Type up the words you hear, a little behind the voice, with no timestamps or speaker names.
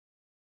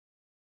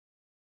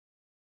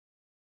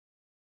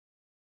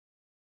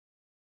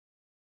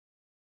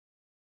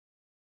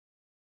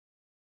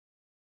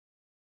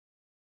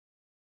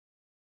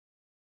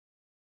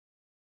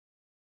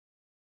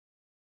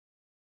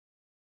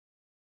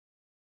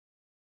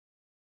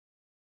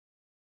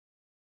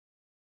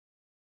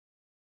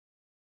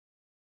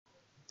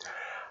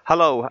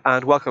Hello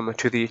and welcome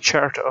to the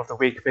Chart of the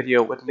Week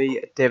video with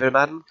me, David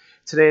Madden.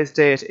 Today's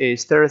date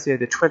is Thursday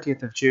the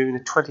 20th of June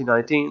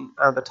 2019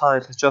 and the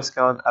time has just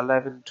gone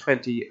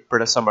 11:20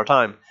 British Summer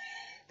Time.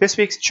 This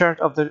week's Chart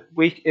of the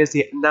Week is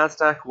the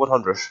NASDAQ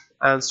 100,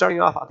 and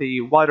starting off at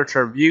the wider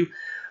term view,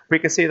 we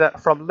can see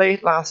that from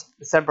late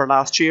December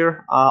last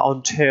year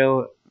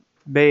until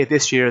May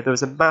this year, there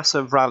was a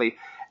massive rally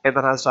in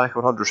the NASDAQ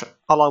 100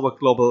 along with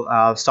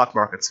global stock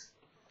markets.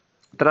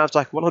 The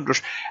NASDAQ 100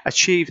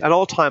 achieved an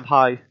all-time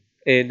high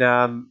in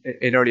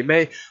early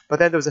May, but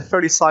then there was a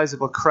fairly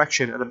sizable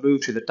correction and a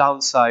move to the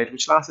downside,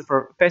 which lasted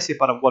for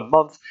basically about 1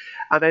 month.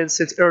 And then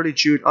since early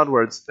June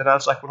onwards, the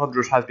NASDAQ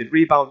 100 has been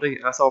rebounding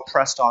and it's all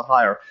pressed on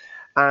higher.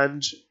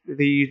 And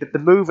the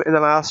move in the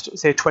last,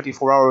 say,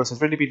 24 hours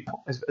has really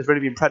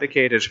been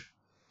predicated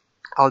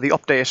on the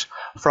update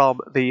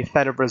from the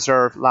Federal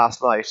Reserve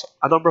last night.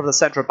 A number of the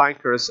central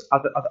bankers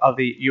of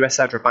the US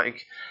Central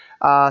Bank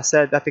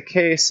said that the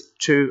case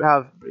to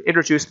have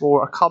introduced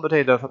more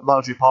accommodative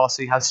monetary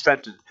policy has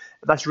strengthened.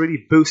 And that's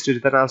really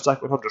boosted the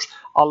NASDAQ 100,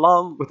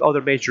 along with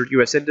other major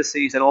US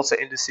indices and also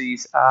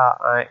indices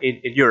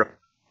in Europe.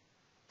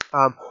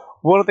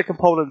 One of the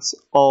components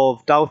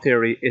of Dow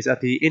theory is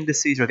that the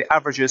indices or the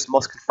averages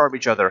must confirm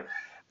each other.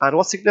 And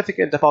what's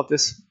significant about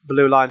this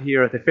blue line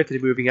here, the 50-day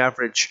moving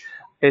average,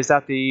 is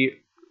that the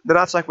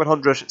NASDAQ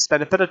 100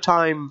 spent a bit of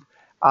time.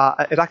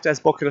 It acted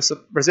as both kind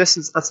of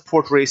resistance and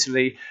support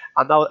recently,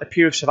 and now it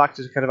appears to have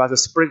acted kind of as a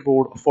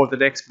springboard for the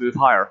next move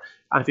higher.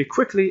 And if you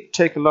quickly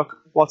take a look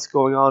what's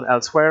going on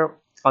elsewhere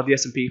on the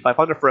S&P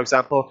 500, for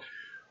example,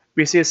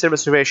 we see a similar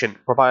situation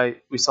whereby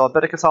we saw a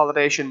bit of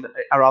consolidation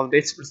around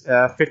its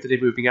 50-day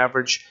moving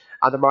average,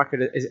 and the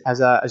market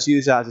has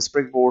used that as a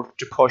springboard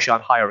to push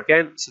on higher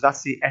again. So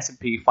that's the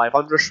S&P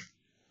 500.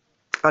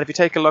 And if you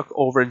take a look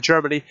over in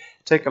Germany,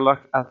 take a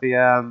look at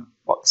the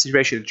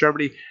situation in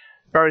Germany.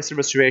 Very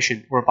similar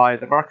situation whereby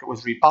the market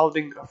was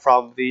rebounding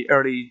from the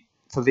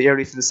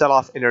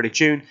sell-off in early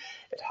June.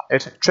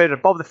 It traded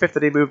above the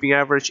 50-day moving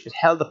average. It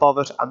held above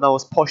it and now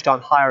was pushed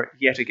on higher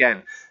yet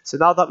again. So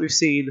now that we've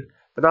seen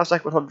the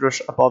NASDAQ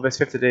 100 above its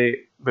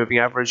 50-day moving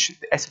average,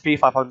 the S&P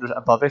 500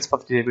 above its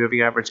 50-day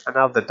moving average, and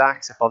now the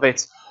DAX above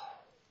it,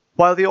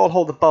 while they all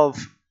hold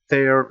above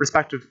their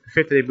respective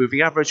 50-day moving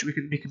average, we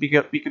can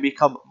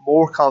become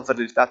more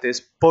confident that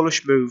this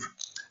bullish move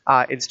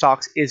in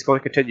stocks is going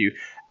to continue.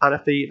 And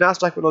if the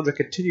NASDAQ 100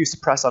 continues to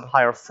press on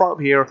higher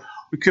from here,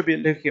 we could be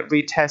looking at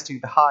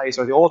retesting the highs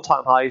or the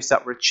all-time highs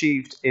that were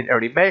achieved in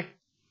early May.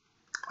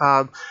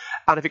 And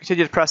if we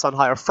continue to press on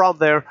higher from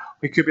there,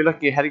 we could be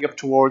looking at heading up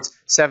towards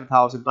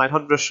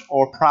 7,900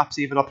 or perhaps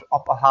even up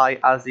as high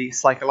as the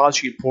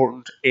psychologically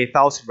important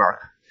 8,000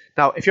 mark.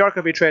 Now, if you are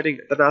going to be trading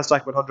the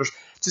NASDAQ 100,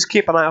 just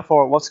keep an eye out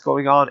for what's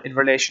going on in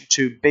relation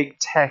to big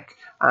tech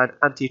and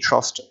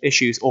antitrust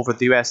issues over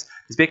the US.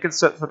 There's been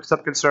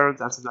some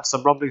concerns and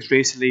some rumblings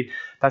recently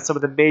that some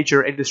of the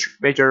major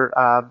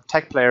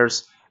tech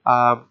players,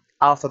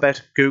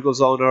 Alphabet,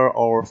 Google's owner,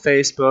 or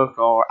Facebook,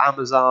 or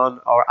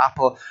Amazon, or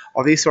Apple,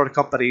 or these sort of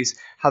companies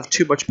have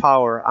too much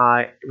power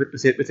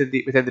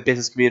within the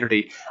business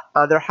community.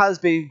 And there has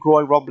been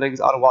growing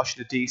rumblings out of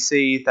Washington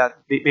D.C. that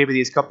maybe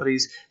these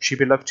companies should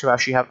be looked to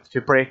actually have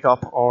to break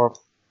up,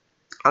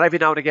 and every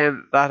now and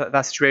again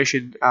that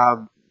situation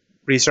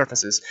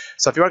resurfaces.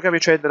 So if you are going to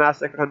be trading the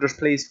NASDAQ 100,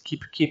 please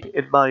keep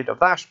in mind of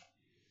that.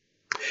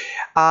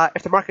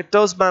 If the market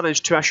does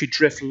manage to actually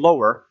drift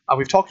lower,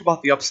 we've talked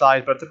about the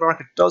upside, but if the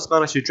market does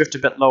manage to drift a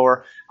bit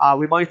lower,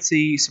 we might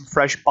see some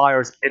fresh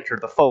buyers enter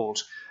the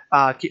fold.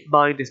 Keep in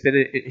mind, it's been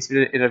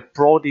in a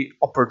broadly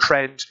upward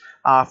trend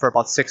for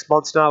about 6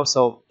 months now,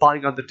 so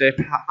buying on the dip,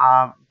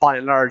 by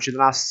and large, in the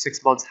last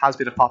 6 months has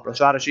been a popular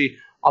strategy.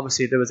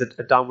 Obviously, there was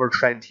a downward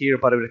trend here,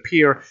 but it would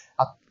appear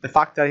the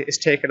fact that it's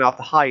taken out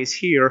the highs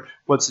here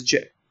would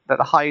suggest that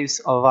the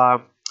highs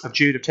of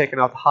June have taken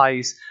out the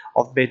highs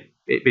of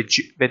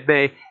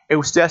mid-May. It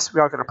would suggest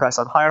we are going to press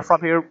on higher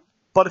from here.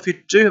 But if you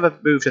do have a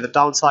move to the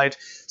downside,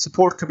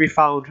 support can be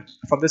found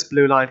from this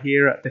blue line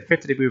here, the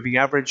 50-day moving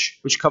average,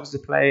 which comes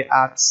into play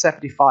at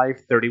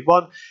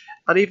 75.31.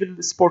 And even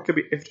the support could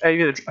be, if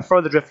even a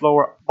further drift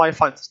lower, might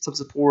find some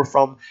support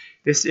from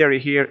this area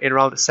here in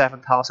around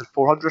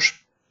 7,400.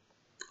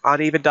 And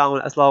even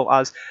down as low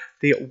as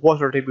the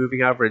 100-day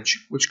moving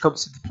average, which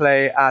comes into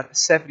play at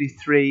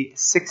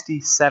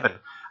 73.67.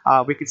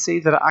 We can see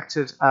that it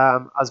acted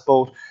as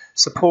both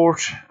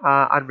support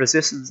and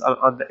resistance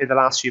in the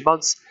last few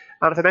months.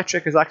 And if the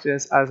metric has acted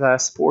as a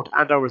support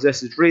and or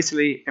resistance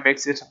recently, it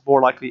makes it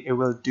more likely it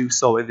will do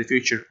so in the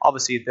future.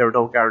 Obviously, there are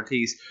no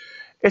guarantees.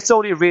 It's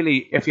only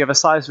really if you have a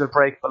sizable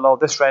break below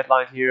this red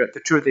line here, the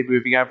 200-day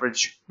moving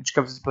average, which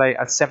comes into play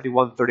at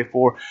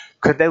 71.34,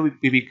 could then we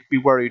be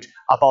worried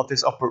about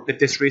this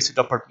recent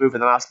upward move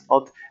in the last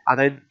month,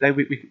 and then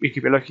we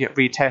could be looking at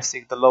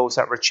retesting the lows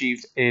that were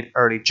achieved in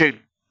early June.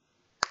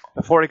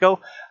 Before I go,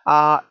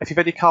 if you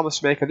have any comments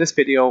to make on this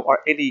video or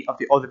any of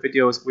the other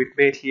videos we've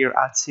made here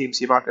at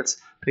CMC Markets,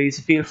 please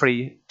feel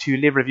free to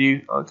leave a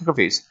review on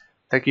Cryptocurrencies.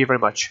 Thank you very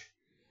much.